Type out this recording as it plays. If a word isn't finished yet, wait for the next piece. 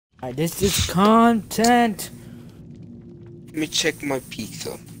Alright, this is content. Let me check my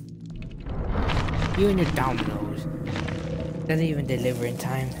pizza. You and your Domino's. Doesn't even deliver in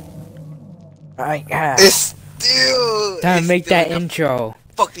time. Alright, It's still time to make that intro.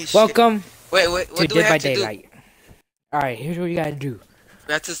 Fuck this Welcome shit. Wait, what to do we Dead by have to Daylight. Alright, here's what we gotta do.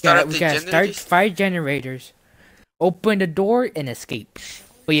 We have to start up the we gotta generators? start 5 generators, open the door, and escape.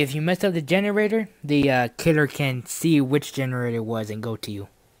 But if you mess up the generator, the killer can see which generator it was and go to you.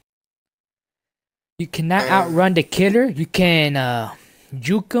 You cannot outrun the killer. You can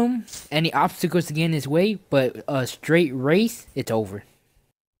juke him, any obstacles to get in his way, but a straight race, it's over.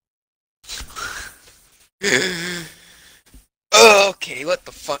 Okay, what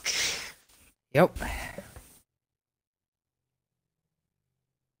the fuck? Yep.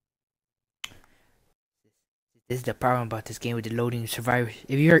 This is the problem about this game with the loading survivors.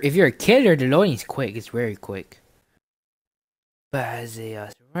 If you're a killer, the loading's quick. It's very quick. But as a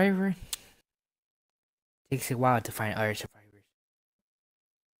survivor, it takes a while to find other survivors.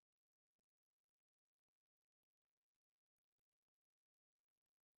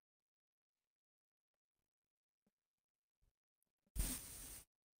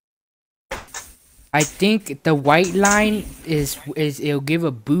 I think the white line is it'll give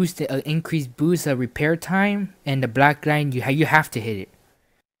a boost, an increased boost of repair time, and the black line you have to hit it.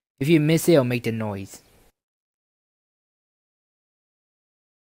 If you miss it, it'll make the noise.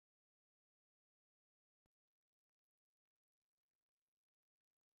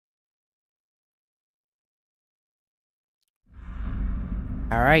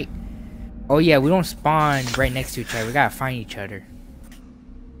 All right. Oh yeah, we don't spawn right next to each other. We gotta find each other.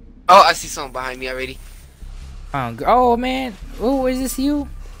 Oh, I see someone behind me already. Oh man. Oh, is this you?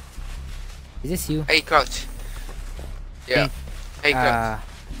 Is this you? Hey, crouch. Yeah. Hey, crouch. How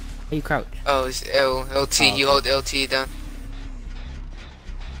you crouch? Oh, it's LT. Oh, You hold LT down.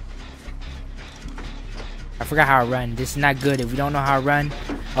 I forgot how to run. This is not good. If we don't know how to run,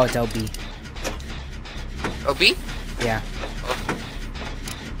 oh, it's LB. LB? Yeah. Oh.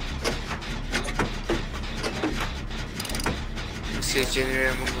 See the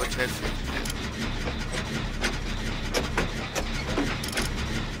generator. I'm gonna go try for it.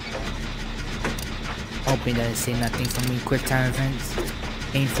 Hoping doesn't say nothing for me. Quick time events.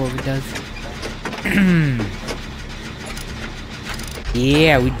 Painful if it does.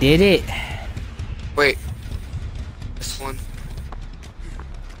 Yeah, we did it. Wait. This one.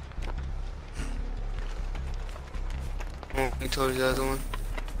 Oh, we told you the other one.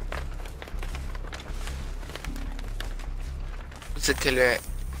 What's the killer at?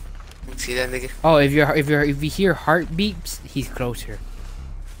 See that nigga? Oh, if you hear heart beeps, he's closer.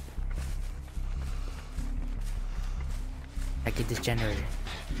 I get this generator.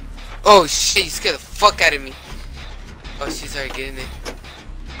 Oh shit, you scared the fuck out of me. Oh, she's already getting it.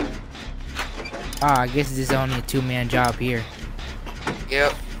 Ah, I guess this is only a 2-man job here.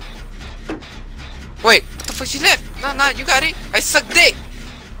 Yep. Wait, what the fuck, she left? No, you got it. I suck dick.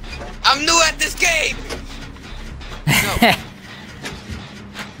 I'm new at this game. No.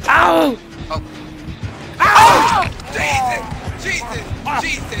 Ow! Oh. Ow!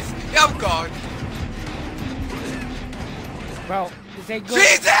 Jesus! Yeah, I'm gone. Bro, this ain't good.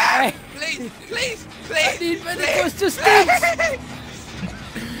 Jesus! Hey. Please! I need medical assistance!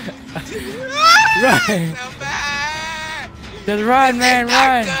 Run! So bad. Just run, man,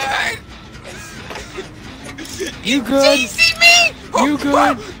 run! Good. You good? You see me? You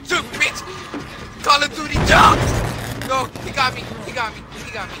good? Took bitch. Call of Duty jumps. No, he got me.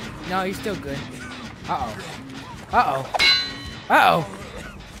 No, he's still good. Uh-oh.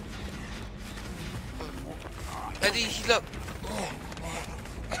 Eddie, heal up.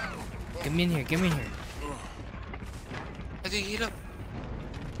 Get me in here. Eddie, heal up.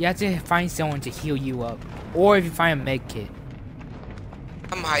 You have to find someone to heal you up. Or if you find a med kit.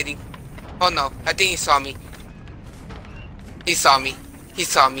 I'm hiding. Oh no, I think he saw me.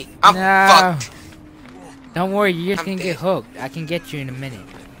 I'm fucked. Don't worry, you're just I'm gonna get dead. hooked. I can get you in a minute.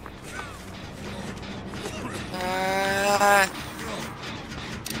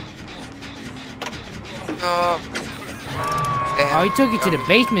 No. Oh, he took you to the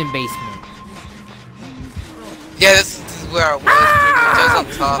basement. Yeah, this is where I was. Just on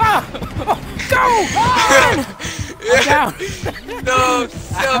top. Go! I'm down. No,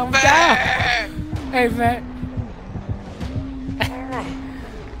 so I'm bad. Hey, man.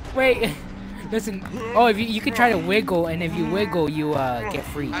 Wait. Listen. Oh, if you can try to wiggle, and if you wiggle, you get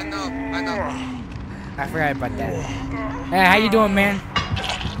free. I know. I forgot about that. Hey, how you doing, man?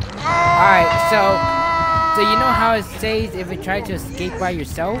 Alright, so you know how it says if it tries to escape by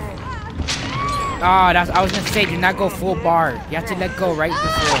yourself? that's I was gonna say. Do not go full bar. You have to let go right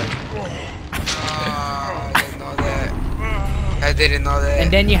before. Oh, I didn't know that. I didn't know that.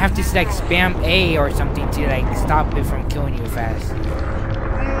 And then you have to like spam A or something to like stop it from killing you fast.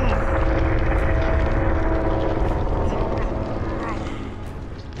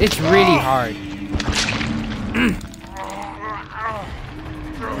 It's really hard.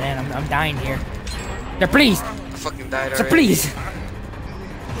 Man, I'm dying here. Yeah, please. I fucking died So already. please.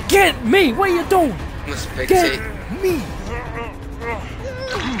 Get me! What are you doing? Must Get spectate. me!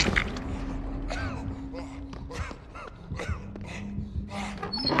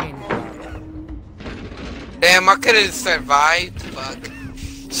 Damn, I could have survived. Fuck.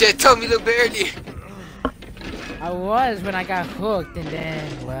 Shit told me a little bit earlier. I was when I got hooked, and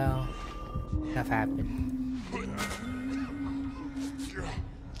then, well, stuff happened.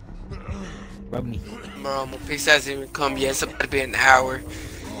 Rub me. Bro, my pizza hasn't even come yet. It's about to be an hour.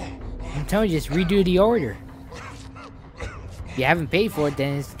 I'm telling you, just redo the order. If you haven't paid for it,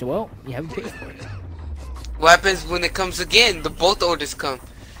 then it's, well, you haven't paid for it. What happens when it comes again? The both orders come.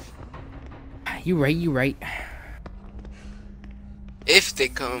 You right, you right. If they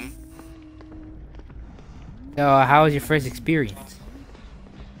come. So, how was your first experience?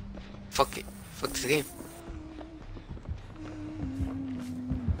 Fuck it. Fuck this game.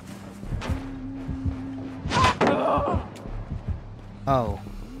 Oh.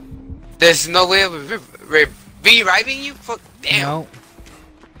 There's no way of reviving you? Fuck. Damn. No.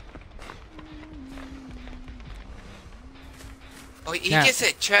 Oh, he Yeah. gets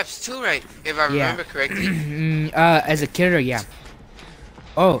at traps too, right? If I Yeah. remember correctly. As a killer, yeah.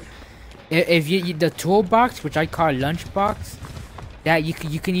 Oh, if you the toolbox, which I call lunchbox, that you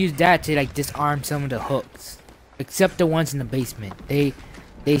can use that to like disarm some of the hooks, except the ones in the basement. They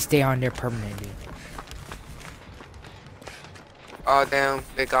stay on there permanently. Oh, damn.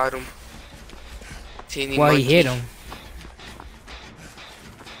 They got him. Teeny Well, monkey. he hit him.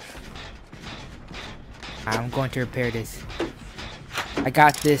 I'm going to repair this. I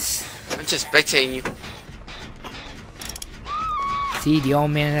got this. I'm just spectating you. See, the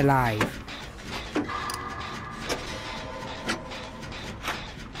old man alive.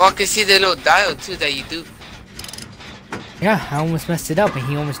 Oh, I can see the little dial too that you do. Yeah, I almost messed it up, and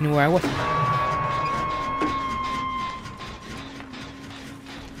he almost knew where I was.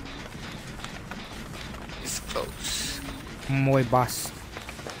 It's close. Boy, boss.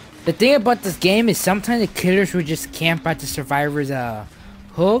 The thing about this game is sometimes the killers will just camp at the survivor's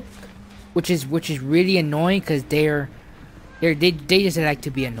hook, which is really annoying because they just like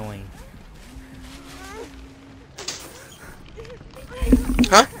to be annoying.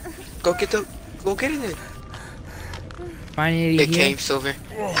 Huh? Go get in there. Finally It here. came silver.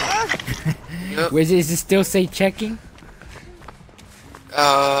 Yup. Is it still say checking?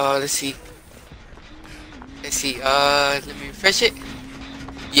 Let's see. Let me refresh it.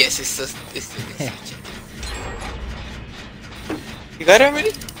 Yes, it's checking. You got it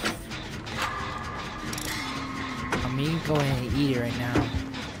already? I mean, go ahead and eat it right now.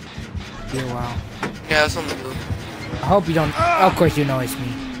 Be a while. Yeah, that's what I'm gonna do. I hope you don't. Of course, you know it's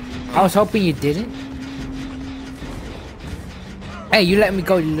me. I was hoping you didn't. Hey, you let me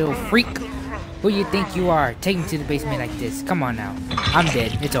go, you little freak. Who you think you are? Take me to the basement like this. Come on now. I'm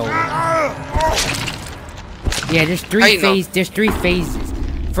dead. It's over. Yeah, there's three phases.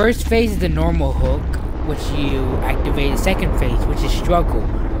 First phase is the normal hook, which you activate. The second phase, which is struggle.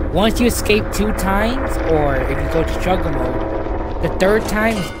 Once you escape 2 times, or if you go to struggle mode, the third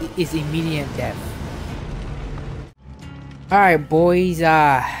time is immediate death. Alright, boys,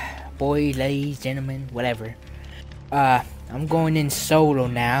 ladies, gentlemen, whatever. I'm going in solo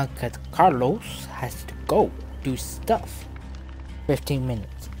now, because Carlos has to go do stuff. 15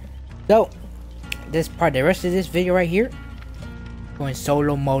 minutes. So, the rest of this video right here, going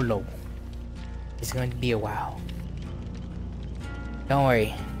solo molo. It's going to be a while. Don't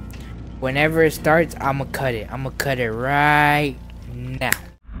worry. Whenever it starts, I'ma cut it. I'ma cut it right now.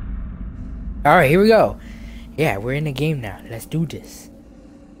 Alright, here we go. Yeah, we're in the game now. Let's do this.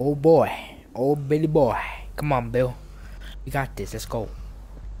 Oh boy. Oh Billy boy. Come on, Bill. We got this. Let's go.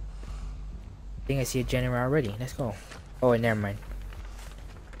 I think I see a generator already. Let's go. Oh, never mind.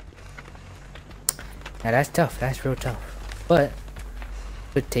 Now that's tough. That's real tough. But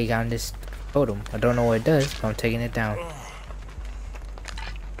could take on this totem. I don't know what it does, but I'm taking it down.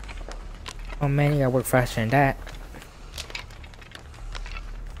 Oh man, you gotta work faster than that.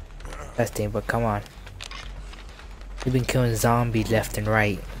 That's thing, but come on. We've been killing zombies left and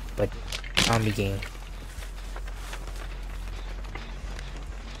right, but zombie game.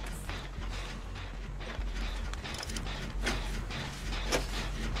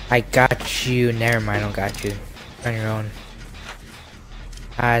 I got you. Never mind, I don't got you. On your own.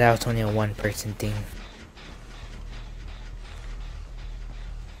 Ah, that was only a one-person thing.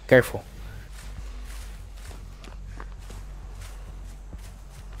 Careful.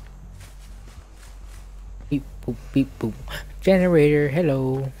 Beep boop beep boop. Generator,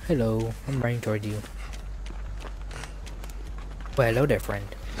 hello, hello. I'm running toward you. Well, hello there, friend.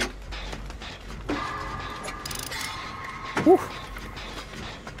 Whew.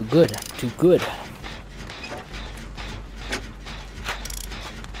 Too good, too good.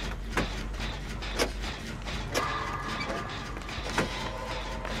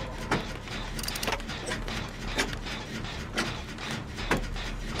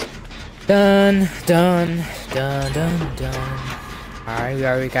 Done. Alright, we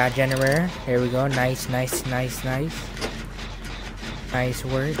already got generator. Here we go. Nice. Nice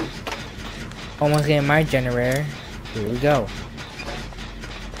work. Almost getting my generator. Here we go.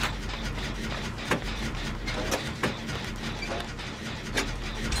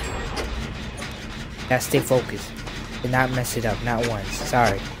 Gotta stay focused. Did not mess it up, not once.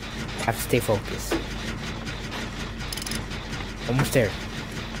 Sorry. Have to stay focused. Almost there.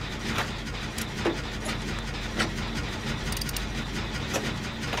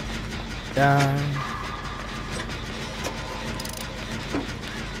 Done.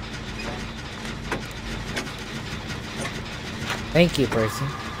 Thank you, person.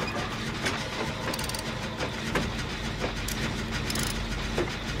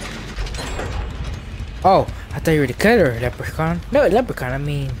 Oh, I thought you were the killer, leprechaun. No, leprechaun, I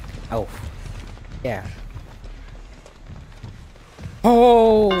mean... Oh. Yeah.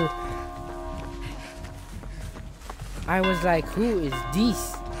 Oh! I was like, who is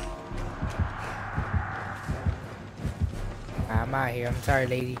this? I'm out here. I'm sorry,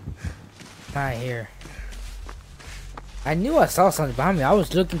 lady. I'm out here. I knew I saw something behind me. I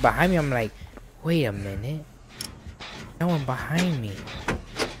was looking behind me. I'm like, wait a minute. No one behind me.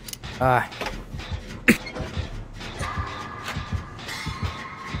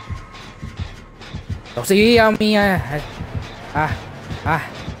 Don't see on me.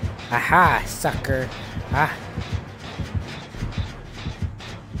 Aha, sucker.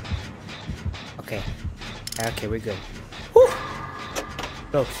 Okay. Okay, we're good. Whew.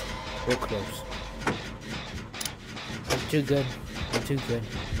 Close. Real close. I'm too good. I'm too good.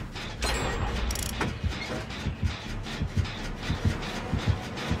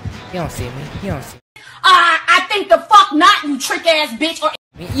 You don't see me. You don't see me. I think the fuck not, you trick ass bitch. Or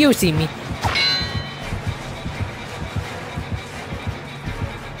you see me.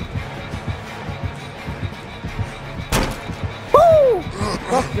 Woo!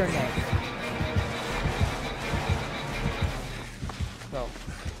 Fuck your neck. Go.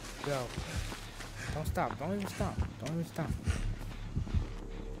 Go. Don't stop. Don't even stop. Don't even stop.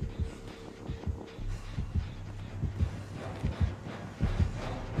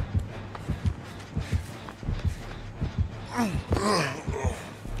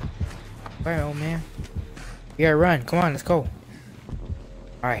 Alright, old man. You gotta run. Come on, let's go.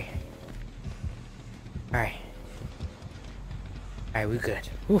 Alright. Alright. Alright, we good.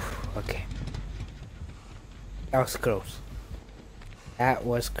 Whew, okay. That was close. That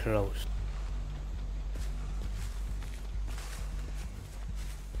was close.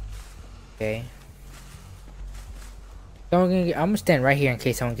 Okay. I'm gonna stand right here in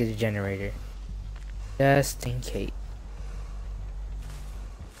case someone gets a generator. Just in case.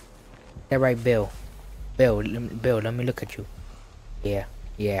 That right, Bill. Bill, let me look at you. Yeah.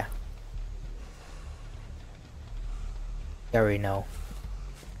 You already know.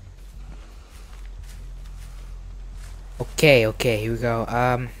 Okay, here we go.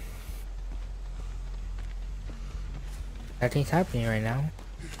 Nothing's happening right now.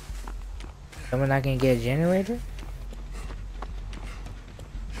 Someone not gonna get a generator?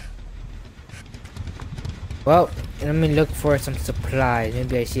 Well, let me look for some supplies.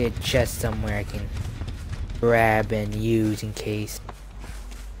 Maybe I see a chest somewhere I can grab and use in case.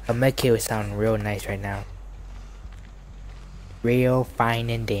 A medkit would sound real nice right now. Real fine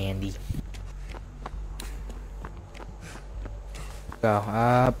and dandy.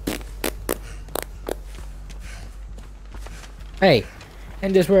 Go, Hey,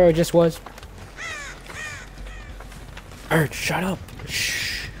 and this where I just was. Earth, shut up.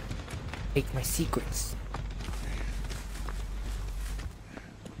 Shh. Take my secrets.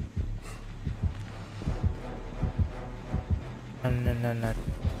 No.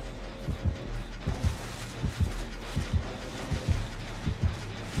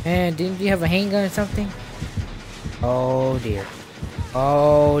 Man, didn't you have a handgun or something? Oh dear.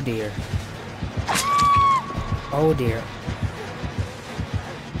 Oh dear. Oh dear.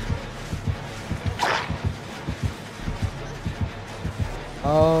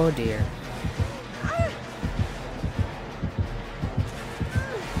 Oh dear.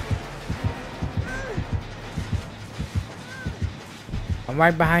 I'm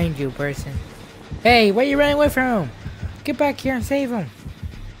right behind you, person. Hey, where you running away from? Get back here and save him.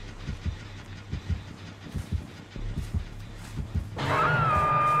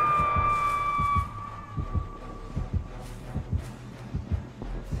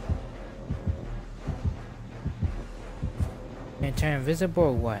 And turn invisible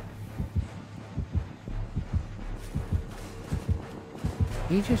or what?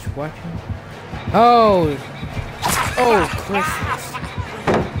 You just watching? Oh! Oh, Christmas.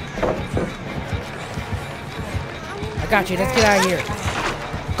 I got you, let's get out of here.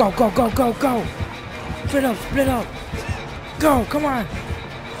 Go, go, go, go, go! Split up, split up! Go, come on!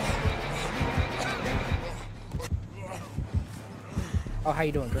 Oh, how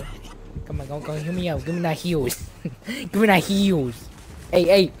you doing, girl? Come on, go, heal me out. Give me that heals. Give me that heals. Hey,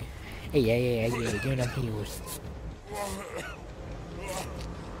 hey. Hey, give me them heals.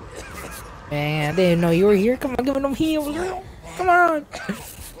 Man, I didn't know you were here. Come on, give me them heals, girl. Come on.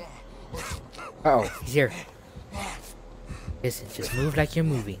 Uh-oh, he's here. Listen, just move like you're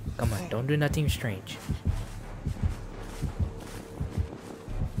moving. Come on, don't do nothing strange.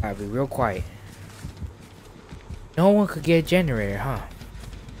 Alright, be real quiet. No one could get a generator, huh?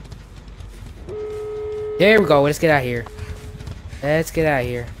 There we go. Let's get out of here. Let's get out of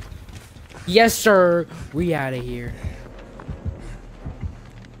here. Yes, sir. We out of here.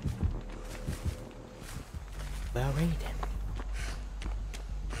 Well, right then.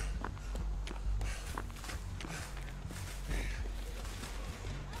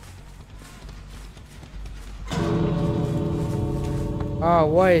 Oh,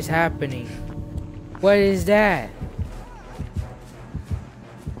 what is happening? What is that?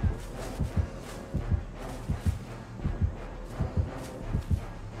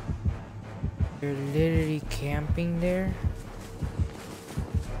 You're literally camping there?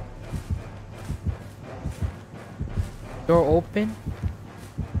 Door open?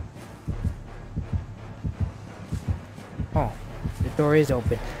 Oh, the door is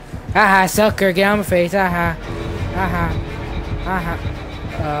open. Haha, sucker, get on my face. Haha. Haha. Haha.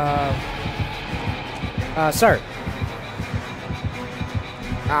 Sir.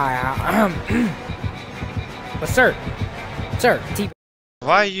 But sir. Sir,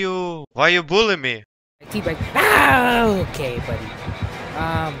 Why you bully me? Teabag. Ah, okay, buddy.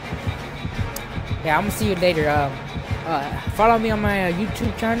 Yeah, I'm gonna see you later. Follow me on my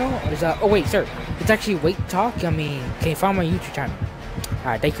YouTube channel. Oh wait, sir, it's actually Wait Talk. I mean, can you follow my YouTube channel? All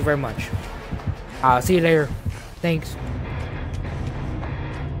right, thank you very much. I'll see you later. Thanks.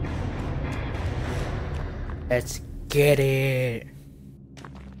 Let's get it.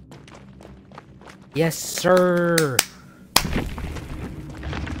 Yes, sir.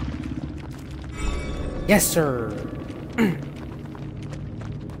 Yes, sir.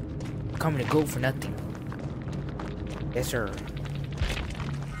 Coming to go for nothing. Yes, sir.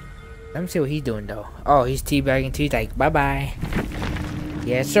 Let me see what he's doing though. Oh, he's teabagging too. He's like, bye bye.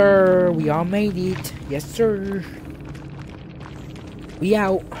 Yes, sir. We all made it. Yes, sir. We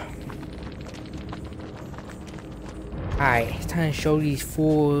out. Alright, it's time to show these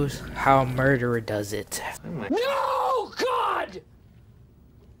fools how a murderer does it. No, God!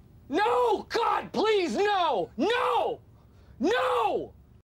 No, God, please, no! No! No!